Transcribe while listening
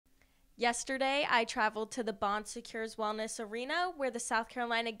Yesterday, I traveled to the Bon Secures Wellness Arena where the South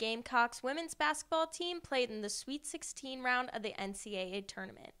Carolina Gamecocks women's basketball team played in the Sweet 16 round of the NCAA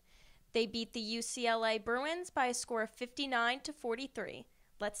tournament. They beat the UCLA Bruins by a score of 59-43.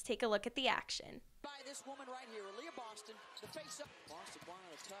 Let's take a look at the action.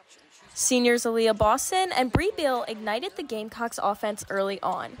 Seniors Aaliyah Boston and Bree Beal ignited the Gamecocks offense early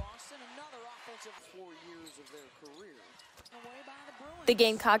on. The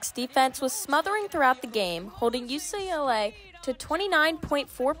Gamecocks defense was smothering throughout the game, holding UCLA to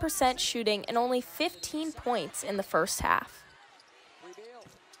 29.4% shooting and only 15 points in the first half.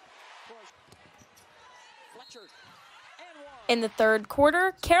 In the third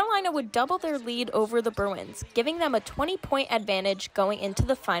quarter, Carolina would double their lead over the Bruins, giving them a 20-point advantage going into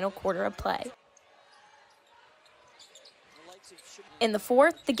the final quarter of play. In the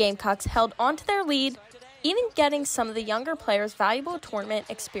fourth, the Gamecocks held onto their lead, even getting some of the younger players valuable tournament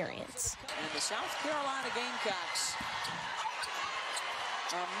experience. And the South Carolina Gamecocks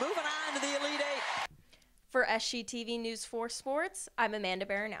are moving on to the Elite Eight. For SGTV News 4 Sports, I'm Amanda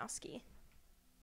Baranowski.